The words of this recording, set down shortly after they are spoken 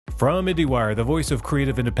From IndieWire, the voice of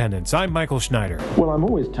creative independence, I'm Michael Schneider. Well, I'm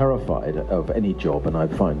always terrified of any job, and I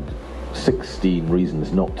find 16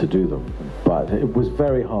 reasons not to do them. But it was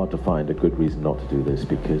very hard to find a good reason not to do this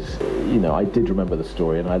because, I did remember the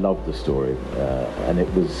story, and I loved the story. And I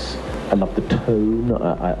loved the tone.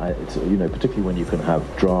 It's, particularly when you can have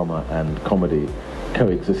drama and comedy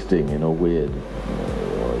coexisting in a weird,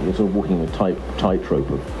 you're sort of walking a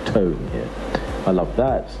tightrope of tone here. I loved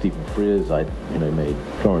that. Stephen Frears, I made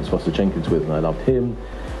Florence Foster Jenkins with, and I loved him.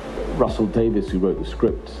 Russell Davies, who wrote the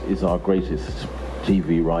script, is our greatest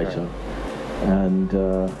TV writer. And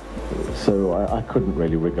so I couldn't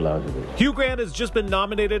really wriggle out of it. Hugh Grant has just been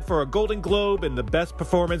nominated for a Golden Globe in the Best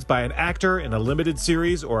Performance by an Actor in a Limited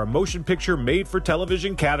Series or a Motion Picture Made for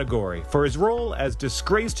Television category for his role as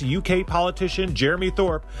disgraced UK politician Jeremy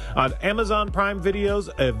Thorpe on Amazon Prime Video's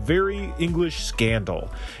A Very English Scandal.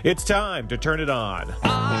 It's time to turn it on.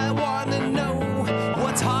 I want to know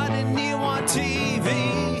what's hot and new on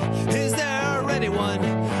TV. Is there anyone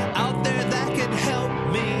out there that can help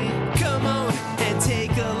me? Come on and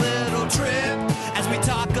take a little trip as we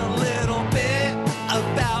talk a little bit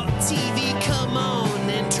about TV. Come on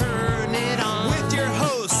and turn it on with your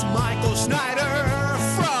host Michael Schneider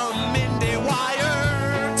from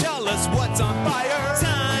IndieWire. Tell us what's on fire.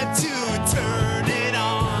 Time to turn it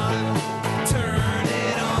on. Turn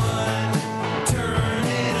it on. Turn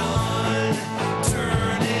it on.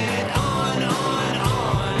 Turn it on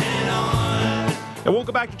and on. And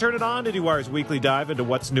welcome back to Turn It On, IndieWire's weekly dive into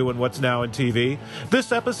what's new and what's now in TV.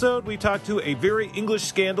 This episode, we talk to A Very English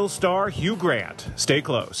Scandal star Hugh Grant. Stay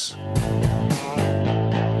close.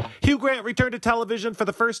 Hugh Grant returned to television for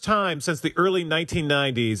the first time since the early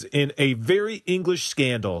 1990s in A Very English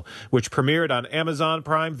Scandal, which premiered on Amazon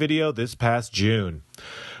Prime Video this past June.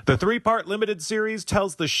 The three-part limited series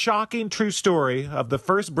tells the shocking true story of the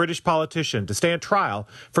first British politician to stand trial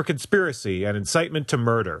for conspiracy and incitement to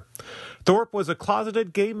murder. Thorpe was a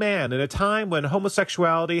closeted gay man in a time when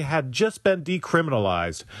homosexuality had just been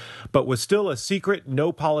decriminalized, but was still a secret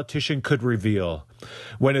no politician could reveal.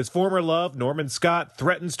 When his former love, Norman Scott,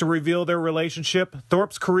 threatens to reveal their relationship,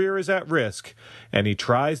 Thorpe's career is at risk, and he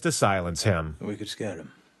tries to silence him. We could scare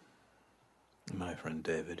him. My friend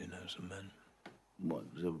David, he knows some men. What,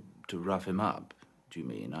 to rough him up, do you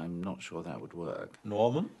mean? I'm not sure that would work.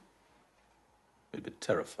 Norman? He'd be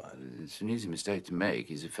terrified. It's an easy mistake to make.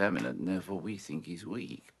 He's effeminate, and therefore we think he's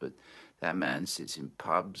weak. But that man sits in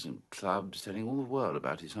pubs and clubs telling all the world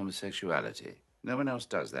about his homosexuality. No one else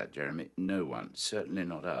does that, Jeremy. No one. Certainly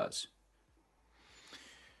not us.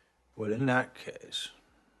 Well, in that case,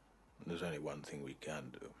 there's only one thing we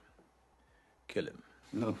can do. Kill him.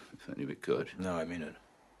 No, if only we could. No, I mean it.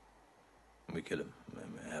 We kill him. We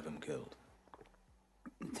have him killed.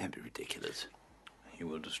 Don't be ridiculous. He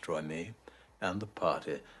will destroy me and the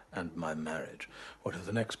party and my marriage. What if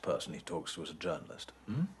the next person he talks to is a journalist?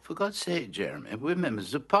 For God's sake, Jeremy, we're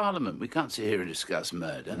members of Parliament. We can't sit here and discuss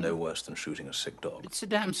murder. No worse than shooting a sick dog. It's a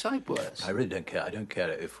damn sight worse. I really don't care. I don't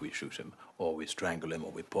care if we shoot him, or we strangle him,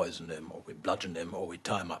 or we poison him, or we bludgeon him, or we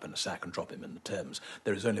tie him up in a sack and drop him in the Thames.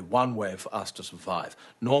 There is only one way for us to survive.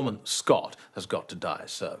 Norman Scott has got to die,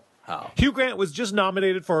 so... how? Hugh Grant was just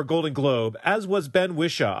nominated for a Golden Globe, as was Ben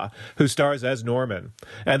Whishaw, who stars as Norman.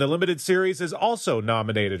 And the limited series is also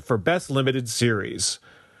nominated for Best Limited Series.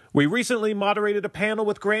 We recently moderated a panel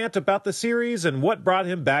with Grant about the series and what brought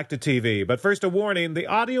him back to TV. But first, a warning, the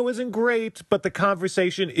audio isn't great, but the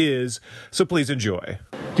conversation is, so please enjoy.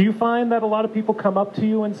 Do you find that a lot of people come up to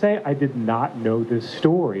you and say, I did not know this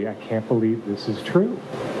story. I can't believe this is true?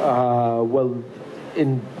 Well,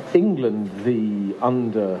 in England, the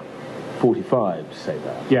under 45s say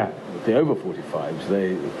that. Yeah. The over 45s,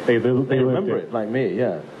 they remember it like me.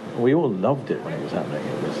 Yeah, we all loved it when it was happening.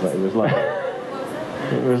 It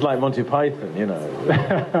was like Monty Python,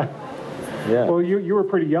 Yeah. Well, you were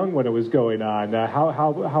pretty young when it was going on.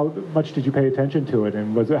 How much did you pay attention to it,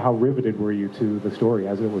 and how riveted were you to the story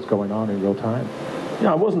as it was going on in real time?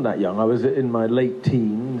 Yeah, I wasn't that young. I was in my late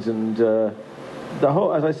teens, and as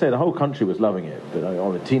I say, the whole country was loving it. But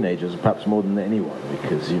all the teenagers, perhaps more than anyone,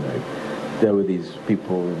 because there were these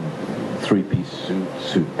people in three-piece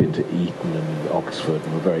suits who'd been to Eton and Oxford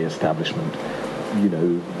and were very establishment,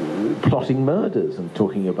 plotting murders and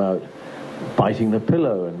talking about biting the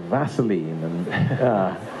pillow and Vaseline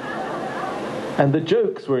and the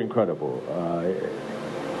jokes were incredible.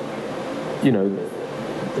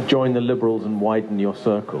 Join the Liberals and widen your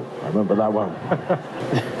circle. I remember that one.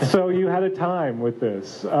 So you had a time with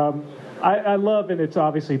this. I love, and it's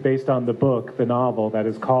obviously based on the book, the novel, that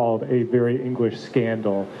is called A Very English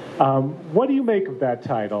Scandal. What do you make of that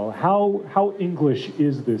title? How English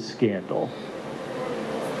is this scandal?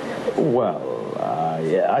 Well,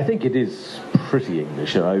 yeah, I think it is pretty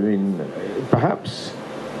English. I mean, perhaps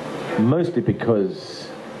mostly because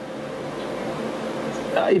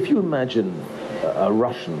if you imagine a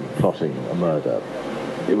Russian plotting a murder,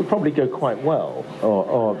 it would probably go quite well,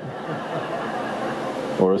 or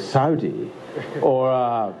a Saudi,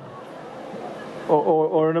 or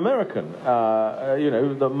an American.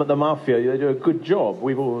 The mafia. They do a good job.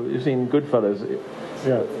 You've seen Goodfellas.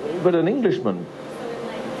 Yeah. But an Englishman,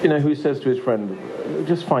 who says to his friend,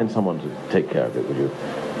 just find someone to take care of it, would you?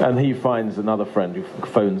 And he finds another friend who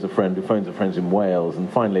phones a friend who phones a friend in Wales, and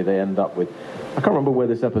finally they end up with, I can't remember where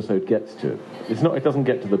this episode gets to. It doesn't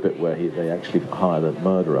get to the bit where they actually hire the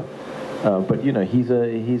murderer. But he's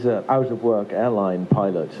a out of work airline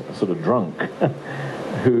pilot, sort of drunk,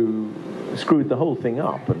 who screwed the whole thing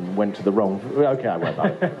up and went to the wrong. Okay, I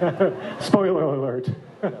won't. Spoiler alert.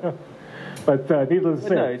 But needless to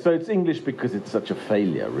say. No, so it's English because it's such a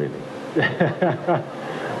failure, really.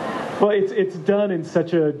 Well, it's done in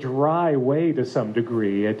such a dry way to some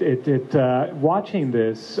degree. Watching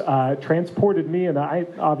this transported me, and I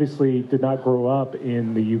obviously did not grow up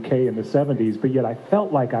in the UK in the 70s, but yet I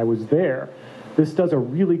felt like I was there. This does a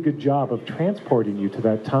really good job of transporting you to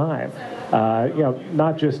that time.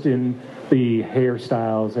 Not just in the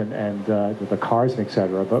hairstyles and the cars and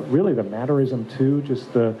etc., but really the mannerism too,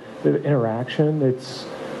 just the interaction. It's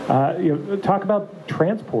talk about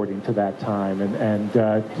transporting to that time, and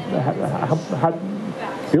how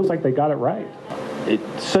feels like they got it right.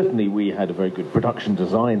 Certainly we had a very good production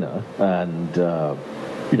designer, and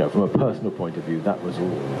from a personal point of view, that was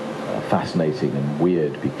all fascinating and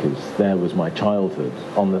weird, because there was my childhood.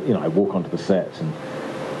 I walk onto the set, and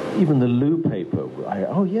even the loo paper.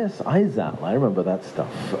 Izal, I remember that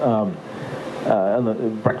stuff, and the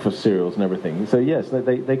breakfast cereals and everything. So yes,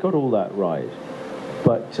 they got all that right.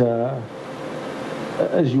 But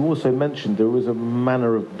as you also mentioned, there was a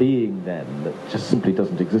manner of being then that just simply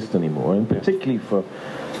doesn't exist anymore, and particularly for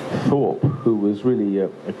Thorpe, who was really a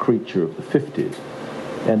creature of the 50s.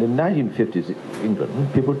 And in 1950s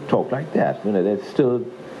England, people talk like that. They're still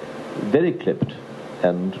very clipped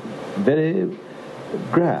and very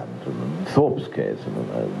grand. In Thorpe's case,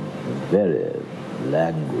 very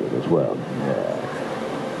languid as well. Yeah.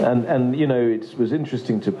 And it was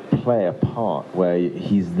interesting to play a part where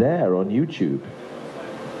he's there on YouTube,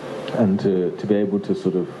 and to be able to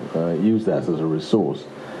sort of use that as a resource.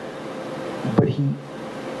 But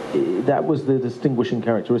that was the distinguishing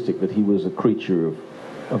characteristic, that he was a creature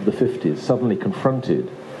of the 50s, suddenly confronted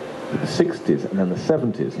with the 60s and then the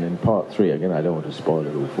 70s. And in part 3, again, I don't want to spoil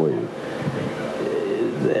it all for you,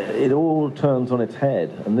 it all turns on its head,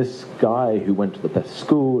 and this guy who went to the best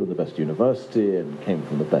school and the best university and came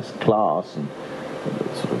from the best class and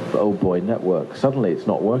the sort of old boy network, suddenly it's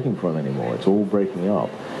not working for him anymore. It's all breaking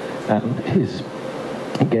up, and his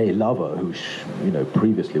gay lover, who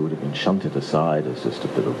previously would have been shunted aside as just a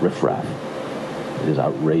bit of riffraff, his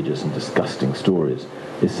outrageous and disgusting stories,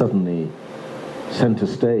 is suddenly centre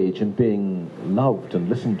stage and being loved and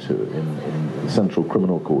listened to in the Central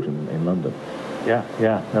Criminal Court in London. Yeah.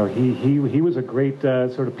 No, he was a great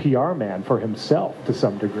sort of PR man for himself to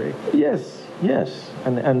some degree. Yes,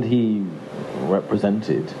 and he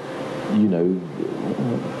represented,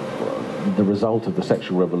 the result of the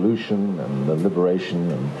sexual revolution and the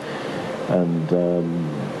liberation, and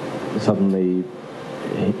suddenly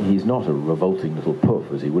he's not a revolting little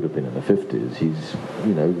puff as he would have been in the 50s. He's,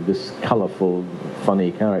 this colourful,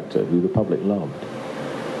 funny character who the public loved.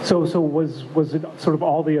 So was it sort of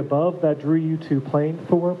all the above that drew you to playing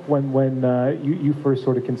Thorpe when you first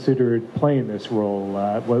sort of considered playing this role?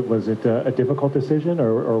 Was it a difficult decision,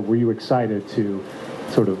 or were you excited to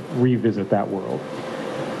sort of revisit that world?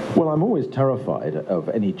 Well, I'm always terrified of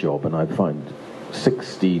any job, and I find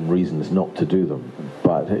 16 reasons not to do them.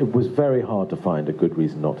 But it was very hard to find a good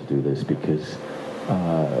reason not to do this, because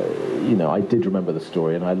I did remember the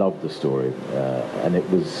story, and I loved the story, and it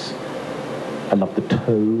was. I love the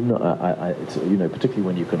tone. It's, particularly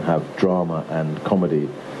when you can have drama and comedy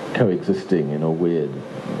coexisting in a weird.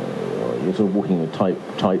 You're sort of walking a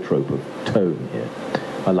tightrope of tone here.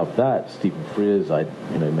 I love that. Stephen Frears, I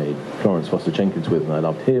made Florence Foster Jenkins with, and I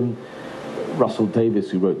loved him. Russell Davis,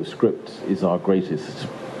 who wrote the script, is our greatest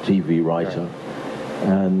TV writer,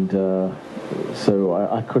 and so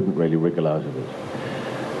I couldn't really wriggle out of it.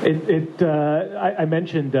 I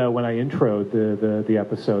mentioned when I introed the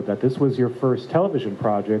episode that this was your first television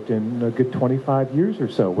project in a good 25 years or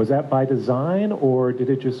so. Was that by design, or did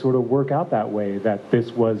it just sort of work out that way, that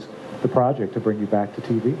this was the project to bring you back to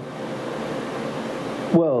TV?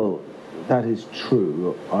 Well, that is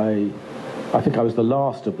true. I think I was the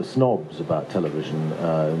last of the snobs about television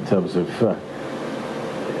in terms of...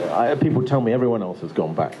 people tell me everyone else has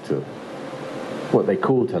gone back to what they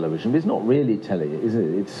call television, but it's not really telly, is it?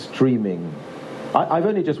 It's streaming. I've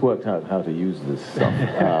only just worked out how to use this stuff.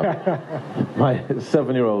 My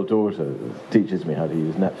 7-year-old daughter teaches me how to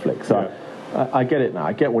use Netflix. So I get it now.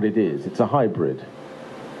 I get what it is. It's a hybrid.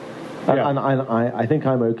 And I think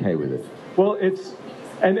I'm okay with it. Well, it's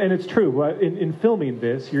true. In filming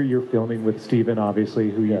this, you're filming with Stephen,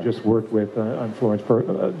 obviously, who you just worked with on Florence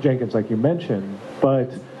Jenkins, like you mentioned.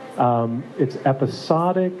 But it's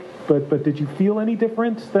episodic. But did you feel any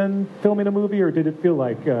different than filming a movie, or did it feel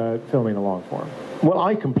like filming a long form? Well,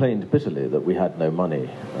 I complained bitterly that we had no money,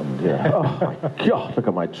 and oh my God, look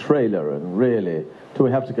at my trailer, and really, do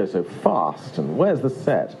we have to go so fast? And where's the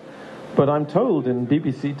set? But I'm told, in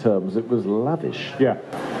BBC terms, it was lavish. Yeah.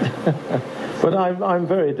 But I'm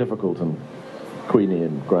very difficult and queenie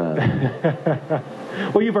and grand.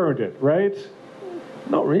 Well, you've earned it, right?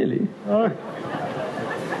 Not really.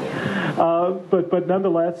 But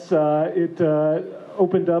nonetheless, it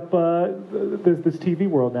opened up this TV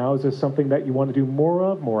world now. Is this something that you want to do more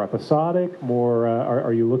of, more episodic, more?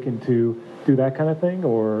 Are you looking to do that kind of thing,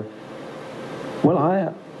 or? Well,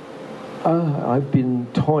 I've been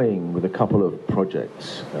toying with a couple of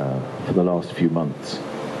projects for the last few months,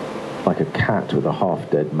 like a cat with a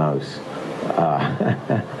half-dead mouse.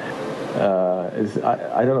 I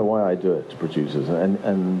don't know why I do it to producers.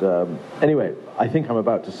 And anyway, I think I'm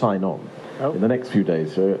about to sign on in the next few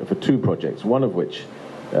days for 2 projects, one of which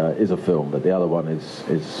is a film, but the other one is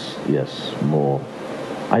yes, more...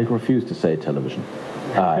 I refuse to say television.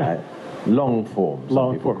 Long form,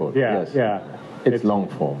 some people call it. Yeah, yes. yeah. It's long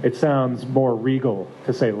form. It sounds more regal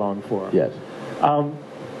to say long form. Yes.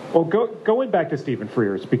 Well, going back to Stephen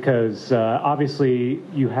Frears, because obviously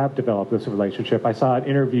you have developed this relationship. I saw an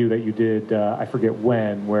interview that you did, I forget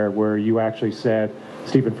when, where you actually said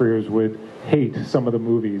Stephen Frears would hate some of the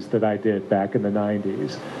movies that I did back in the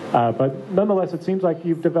 90s. But nonetheless, it seems like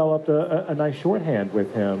you've developed a nice shorthand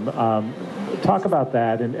with him. Talk about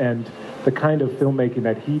that and the kind of filmmaking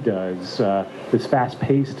that he does, this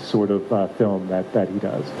fast-paced sort of film that he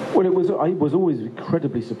does. Well, it was always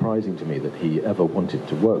incredibly surprising to me that he ever wanted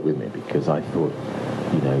to work with me, because I thought,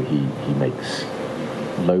 he makes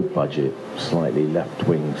low-budget, slightly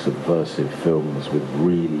left-wing, subversive films with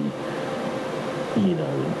really,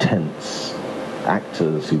 intense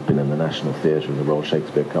actors who've been in the National Theatre and the Royal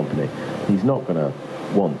Shakespeare Company. He's not going to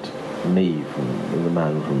want me, from the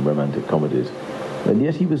man from romantic comedies. And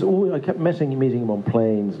yet he was always, I kept meeting him on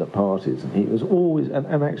planes and at parties, and he was always,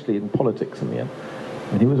 and actually in politics in the end,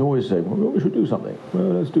 and he was always saying, well, we should do something. Well,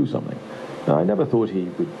 let's do something. Now, I never thought he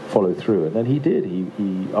would follow through, and then he did. He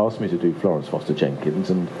asked me to do Florence Foster Jenkins,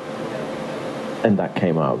 and that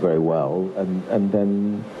came out very well, and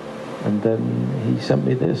then he sent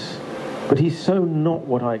me this. But he's so not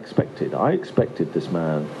what I expected. I expected this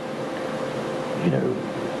man,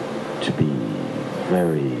 to be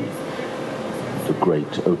very... the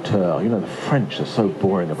great auteur. The French are so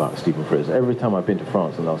boring about Stephen Frears. Every time I've been to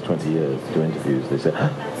France in the last 20 years to do interviews, they say,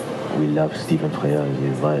 we love Stephen Frears,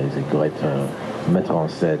 he's a great metteur en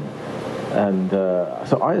scène. And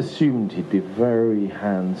so I assumed he'd be very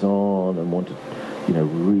hands-on and wanted,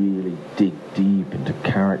 really dig deep into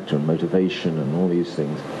character and motivation and all these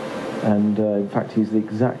things. And in fact, he's the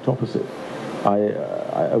exact opposite.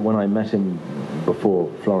 When I met him before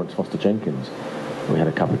Florence Foster Jenkins, we had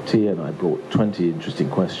a cup of tea, and I brought 20 interesting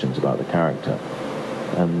questions about the character.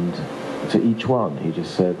 And to each one, he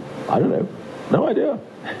just said, I don't know. No idea.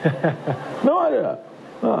 No idea.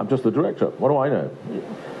 Oh, I'm just the director. What do I know?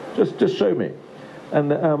 Just show me.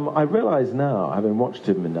 And I realize now, having watched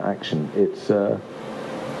him in action, it's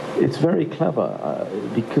very clever,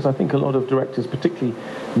 because I think a lot of directors, particularly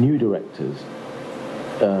new directors,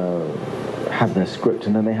 have their script,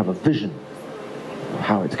 and then they have a vision of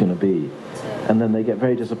how it's going to be. And then they get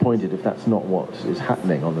very disappointed if that's not what is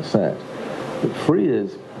happening on the set. But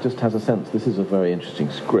Frears just has a sense, this is a very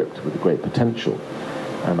interesting script with a great potential,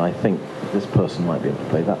 and I think this person might be able to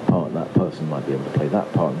play that part, and that person might be able to play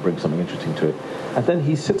that part and bring something interesting to it. And then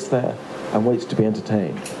he sits there and waits to be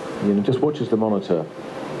entertained. Just watches the monitor,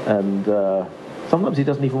 and sometimes he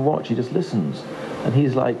doesn't even watch, he just listens. And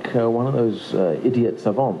he's like one of those idiot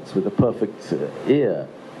savants with a perfect ear.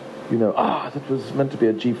 That was meant to be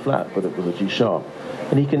a G flat, but it was a G sharp.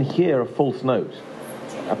 And he can hear a false note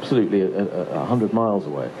absolutely 100 miles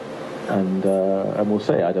away. And will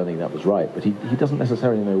say, I don't think that was right, but he doesn't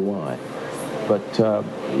necessarily know why. But,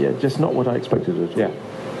 just not what I expected at all. Yeah.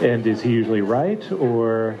 And is he usually right,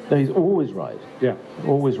 or...? No, he's always right. Yeah.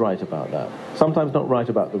 Always right about that. Sometimes not right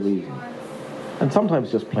about the reason. and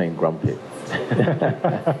sometimes just plain grumpy.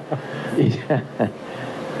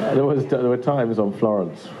 There were times on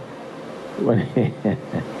Florence when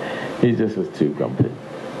he just was too grumpy.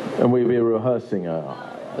 And we were rehearsing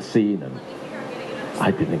a scene, and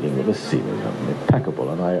I'd been thinking, well, this scene is impeccable,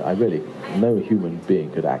 and I really, no human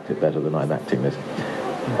being could act it better than I'm acting this.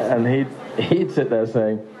 And he'd sit there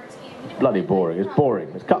saying, bloody boring, it's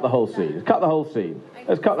boring, let's cut the whole scene, let's cut the whole scene,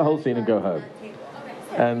 let's cut the whole scene and go home.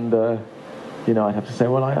 And, I'd have to say,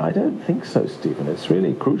 well, I don't think so, Stephen, it's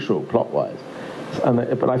really crucial plot-wise.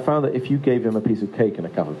 But I found that if you gave him a piece of cake and a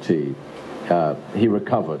cup of tea, he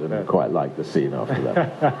recovered and quite liked the scene after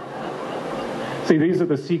that. See, these are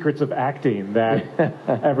the secrets of acting that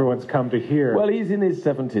everyone's come to hear. Well, he's in his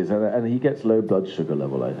 70s, and he gets low blood sugar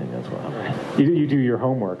level, I think that's what happens. You do your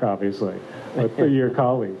homework, obviously, with your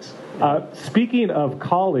colleagues. Speaking of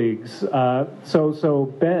colleagues,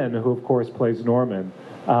 so Ben, who of course plays Norman,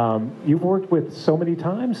 you've worked with so many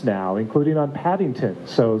times now, including on Paddington.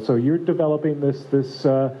 So you're developing this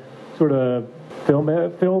sort of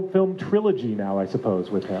film trilogy now, I suppose,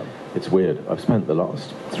 with him. It's weird. I've spent the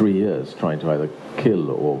last 3 years trying to either kill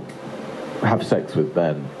or have sex with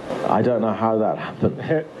Ben. I don't know how that happened.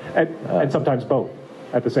 and sometimes both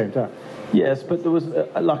at the same time. Yes, but there was.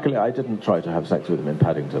 Luckily, I didn't try to have sex with him in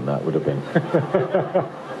Paddington. That would have been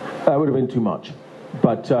too much.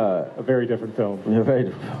 But a very different film. A very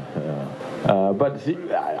different film. But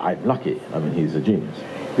I'm lucky. I mean, he's a genius.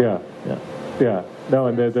 Yeah. No,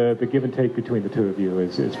 and the give and take between the two of you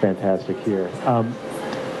is fantastic here.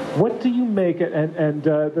 What do you make? And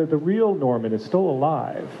the real Norman is still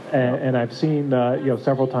alive, and I've seen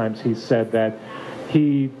several times he's said that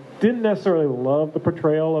he didn't necessarily love the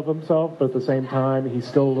portrayal of himself, but at the same time he's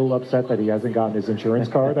still a little upset that he hasn't gotten his insurance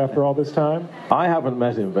card after all this time. I haven't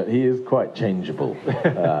met him, but he is quite changeable.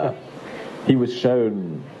 He was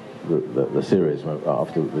shown the series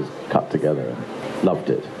after it was cut together and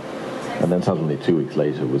loved it. And then suddenly 2 weeks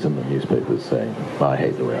later was in the newspapers saying, I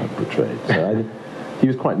hate the way I'm portrayed. So he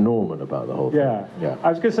was quite Norman about the whole thing. Yeah. I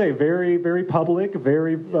was going to say, very, very public,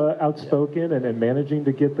 very outspoken, and managing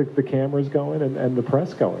to get the cameras going and the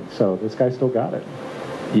press going. So this guy still got it.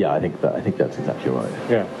 Yeah, I think that's exactly right.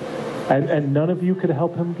 Yeah. And none of you could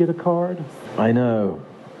help him get a card? I know.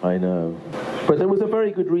 But there was a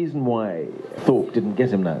very good reason why Thorpe didn't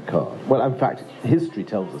get him that card. Well, in fact, history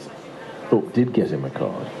tells us Thorpe did get him a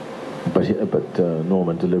card. But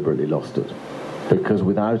Norman deliberately lost it, because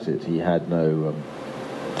without it he had no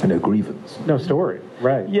grievance, no story,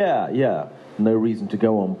 right? Yeah, no reason to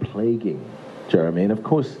go on plaguing Jeremy. And of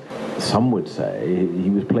course, some would say he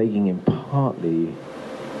was plaguing him partly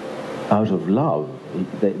out of love.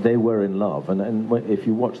 They were in love, and if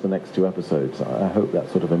you watch the next two episodes, I hope that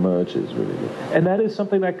sort of emerges really. And that is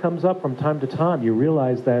something that comes up from time to time. You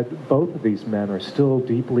realize that both of these men are still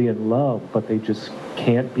deeply in love, but they just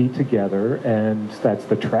can't be together, and that's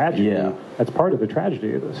the tragedy. Yeah. That's part of the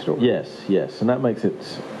tragedy of the story. Yes, and that makes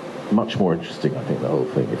it much more interesting, I think, the whole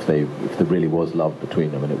thing, if there really was love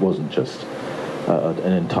between them, and it wasn't just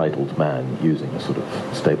an entitled man using a sort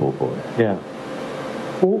of stable boy. Yeah.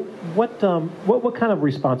 Well, what kind of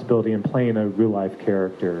responsibility in playing a real life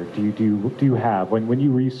character do you have when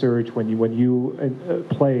you research, when you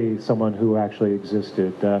play someone who actually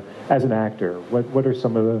existed as an actor? What are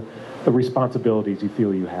some of the responsibilities you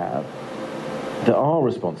feel you have? There are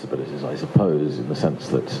responsibilities, I suppose, in the sense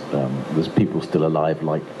that there's people still alive,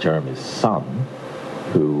 like Jeremy's son,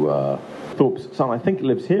 who Thorpe's son, I think,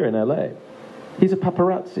 lives here in LA. He's a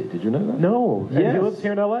paparazzi. Did you know that? No. Yes. He lives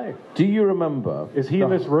here in L.A. Do you remember? Is he in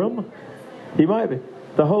this room? He might be.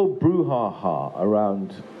 The whole brouhaha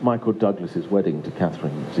around Michael Douglas's wedding to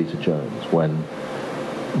Catherine Zeta-Jones, when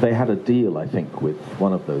they had a deal, I think, with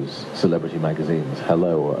one of those celebrity magazines,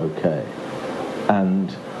 Hello or OK,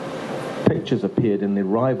 and pictures appeared in the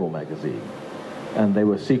rival magazine, and they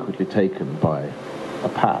were secretly taken by a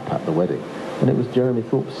pap at the wedding. And it was Jeremy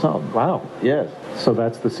Thorpe's son. Wow. Yes. So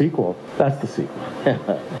that's the sequel. That's the sequel.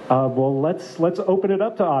 Well, let's open it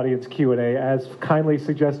up to audience Q&A. As kindly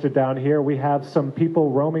suggested down here, we have some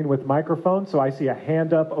people roaming with microphones. So I see a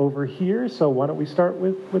hand up over here. So why don't we start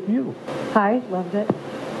with you? Hi, loved it.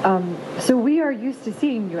 So we are used to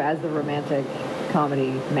seeing you as the romantic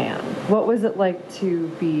comedy man. What was it like to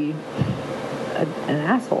be an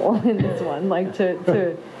asshole in this one? Like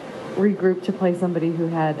to regroup to play somebody who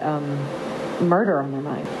had murder on their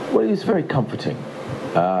mind? Well, it was very comforting.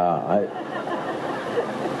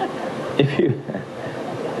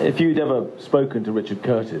 If you'd ever spoken to Richard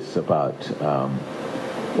Curtis about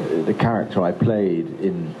the character I played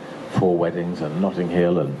in Four Weddings and Notting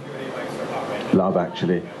Hill and Love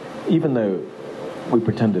Actually, even though we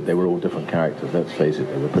pretended they were all different characters. Let's face it,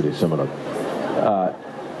 they were pretty similar.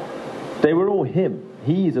 They were all him.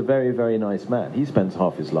 He's a very, very nice man. He spends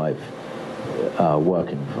half his life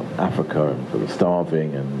working from Africa and for the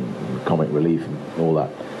starving and comic relief and all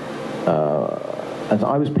that. And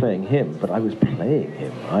I was playing him, but I was playing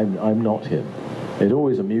him. I'm not him. It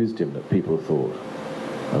always amused him that people thought,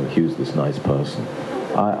 oh, Hugh's this nice person.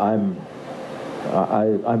 I'm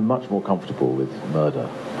much more comfortable with murder.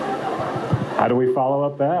 How do we follow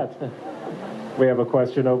up that? We have a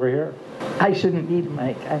question over here. I shouldn't need a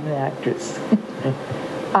mic. I'm an actress.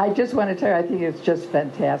 I just want to tell you, I think it's just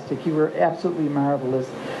fantastic. You were absolutely marvelous.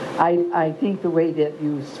 I think the way that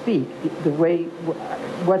you speak, the way,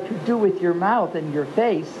 what you do with your mouth and your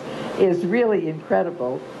face is really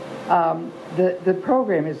incredible. The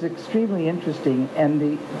program is extremely interesting,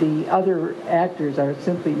 and the other actors are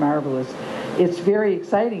simply marvelous. It's very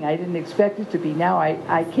exciting. I didn't expect it to be. Now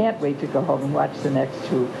I can't wait to go home and watch the next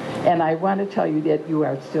two. And I want to tell you that you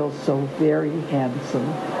are still so very handsome.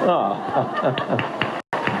 Oh.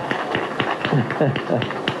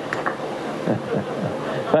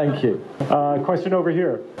 Thank you. Question over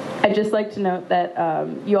here. I'd just like to note that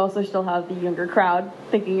you also still have the younger crowd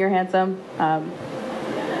thinking you're handsome.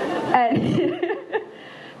 And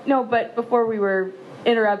no, but before we were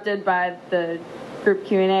interrupted by the group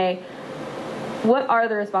Q&A, what are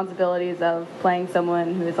the responsibilities of playing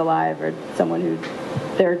someone who is alive or someone who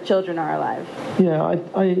their children are alive? Yeah,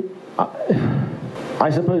 I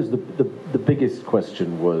suppose the biggest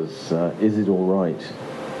question was, is it all right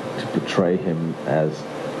to portray him as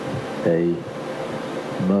a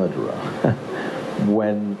murderer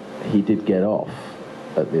when he did get off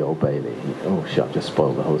at the Old Bailey? Oh, shit, I've just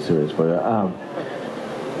spoiled the whole series for you.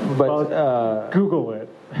 Google it.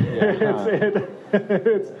 Yeah.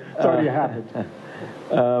 It's already happened.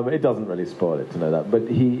 It doesn't really spoil it to know that, but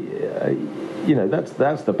he,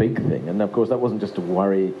 that's the big thing. And of course, that wasn't just a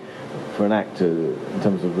worry for an actor in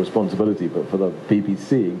terms of responsibility, but for the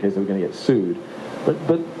BBC in case they were going to get sued. But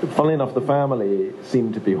funnily enough, the family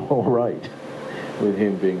seemed to be all right with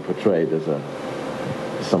him being portrayed as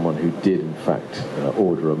someone who did, in fact,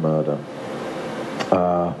 order a murder.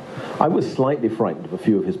 I was slightly frightened of a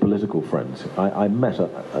few of his political friends. I met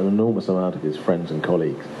an enormous amount of his friends and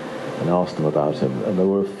colleagues and asked them about him, and there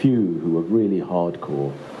were a few who were really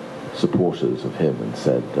hardcore supporters of him and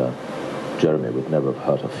said Jeremy would never have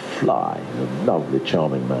hurt a fly. He's a lovely,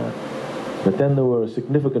 charming man. But then there were a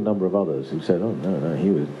significant number of others who said, oh, no, he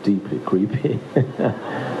was deeply creepy.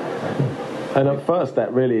 And at first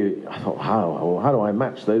that really, I thought, how do I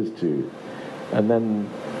match those two? And then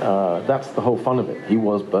that's the whole fun of it. He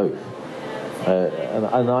was both.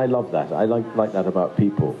 And I love that. I like that about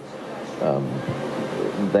people.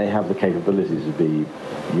 They have the capabilities to be,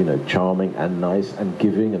 charming and nice and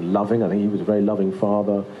giving and loving. I think he was a very loving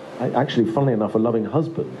father. Actually, funnily enough, a loving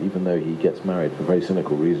husband, even though he gets married for very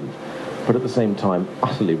cynical reasons. But at the same time,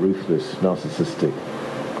 utterly ruthless, narcissistic,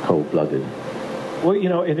 cold-blooded. Well,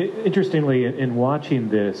 interestingly, in watching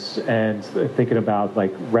this and thinking about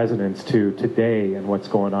resonance to today and what's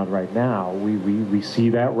going on right now, we see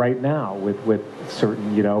that right now with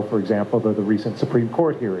certain, for example, the recent Supreme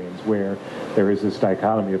Court hearings where there is this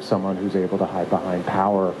dichotomy of someone who's able to hide behind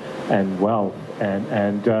power and wealth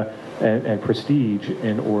and prestige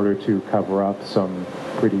in order to cover up some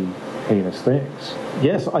pretty heinous things.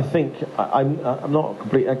 Yes, I think I'm not a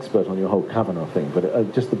complete expert on your whole Kavanaugh thing,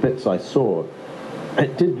 but just the bits I saw.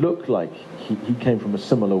 It did look like he came from a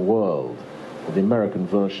similar world, or the American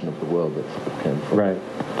version of the world that came from. Right.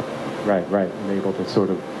 And able to sort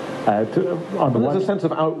of... there's a sense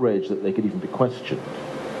of outrage that they could even be questioned.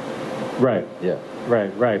 Right. Yeah.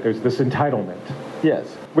 Right. There's this entitlement.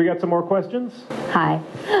 Yes. We got some more questions? Hi.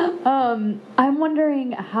 I'm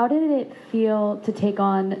wondering, how did it feel to take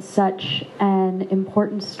on such an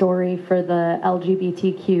important story for the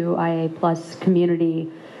LGBTQIA+ community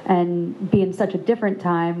and be in such a different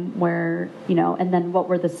time where, and then what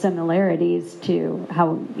were the similarities to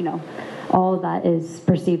how, all of that is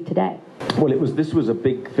perceived today? Well, this was a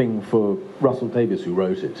big thing for Russell Davies, who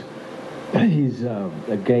wrote it. He's a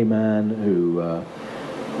gay man who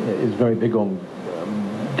is very big on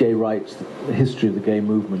gay rights, the history of the gay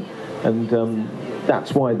movement, and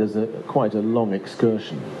that's why there's quite a long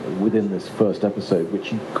excursion within this first episode,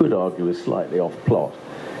 which you could argue is slightly off-plot,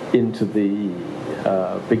 into the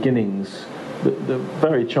beginnings, the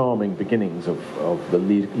very charming beginnings of the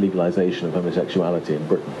legalization of homosexuality in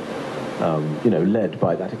Britain, led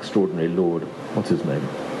by that extraordinary lord, what's his name?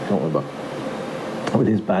 I can't remember. With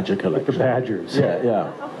his badger collection. The Badgers.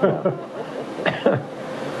 Yeah.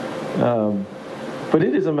 But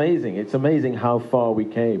it is amazing. It's amazing how far we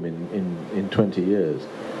came in 20 years,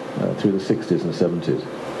 through the 60s and 70s.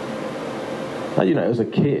 You know, as a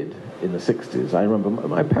kid in the 60s, I remember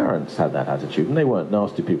my parents had that attitude, and they weren't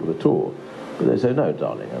nasty people at all. But they said, no,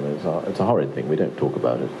 darling, I mean, it's a horrid thing, we don't talk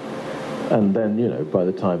about it. And then, you know, by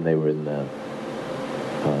the time they were in their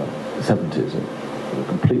 70s, it was a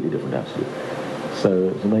completely different attitude. So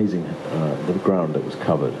it's amazing the ground that was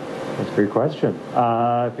covered. That's a great question.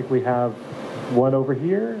 I think we have one over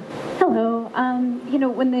here. Hello. You know,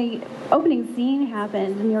 when the opening scene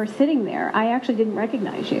happened and you were sitting there, I actually didn't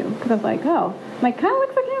recognize you because I was like, oh, kind of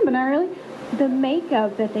looks like him, but not really. The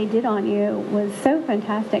makeup that they did on you was so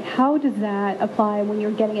fantastic. How does that apply when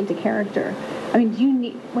you're getting into character? I mean, do you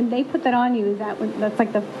need, when they put that on you, is that that's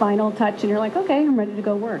like the final touch and you're like, okay, I'm ready to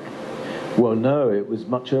go work? Well, no, it was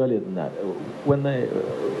much earlier than that. When they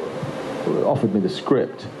offered me the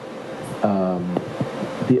script,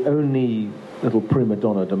 the only little prima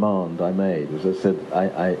donna demand I made was I said,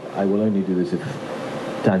 I will only do this if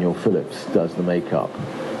Daniel Phillips does the makeup,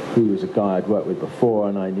 who was a guy I'd worked with before,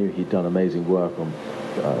 and I knew he'd done amazing work on,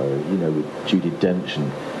 you know, with Judi Dench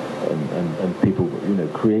and people, you know,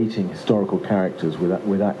 creating historical characters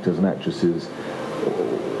with actors and actresses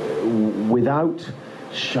without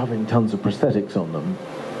shoving tons of prosthetics on them,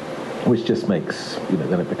 which just makes, you know,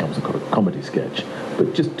 then it becomes a kind of comedy sketch.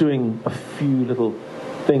 But just doing a few little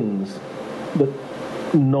things that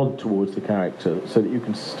nod towards the character so that you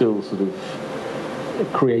can still sort of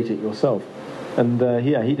create it yourself. And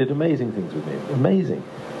yeah, he did amazing things with me. Amazing.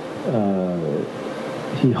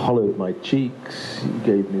 He hollowed my cheeks. He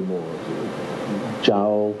gave me more sort of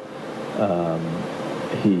jowl.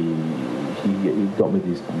 He got me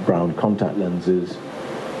these brown contact lenses,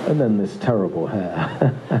 and then this terrible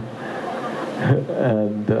hair.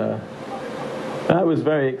 And that was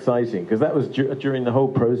very exciting, because that was during the whole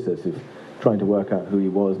process of trying to work out who he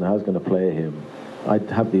was and how I was going to play him. I'd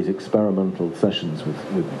have these experimental sessions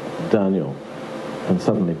with Daniel, and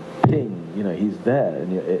suddenly, ping, you know, he's there,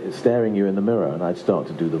 and it's staring you in the mirror, and I'd start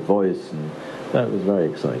to do the voice, and that was very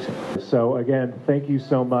exciting. So again, thank you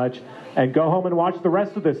so much, and go home and watch the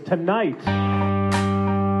rest of this tonight.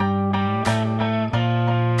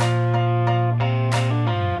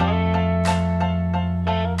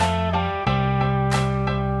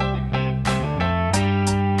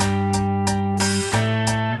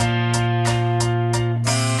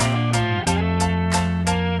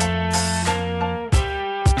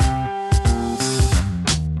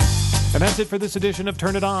 And that's it for this edition of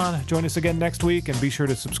Turn It On. Join us again next week, and be sure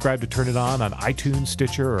to subscribe to Turn It On iTunes,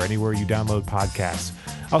 Stitcher, or anywhere you download podcasts.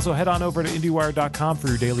 Also, head on over to IndieWire.com for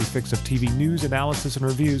your daily fix of TV news, analysis, and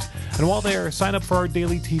reviews. And while there, sign up for our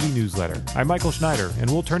daily TV newsletter. I'm Michael Schneider,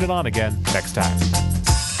 and we'll turn it on again next time.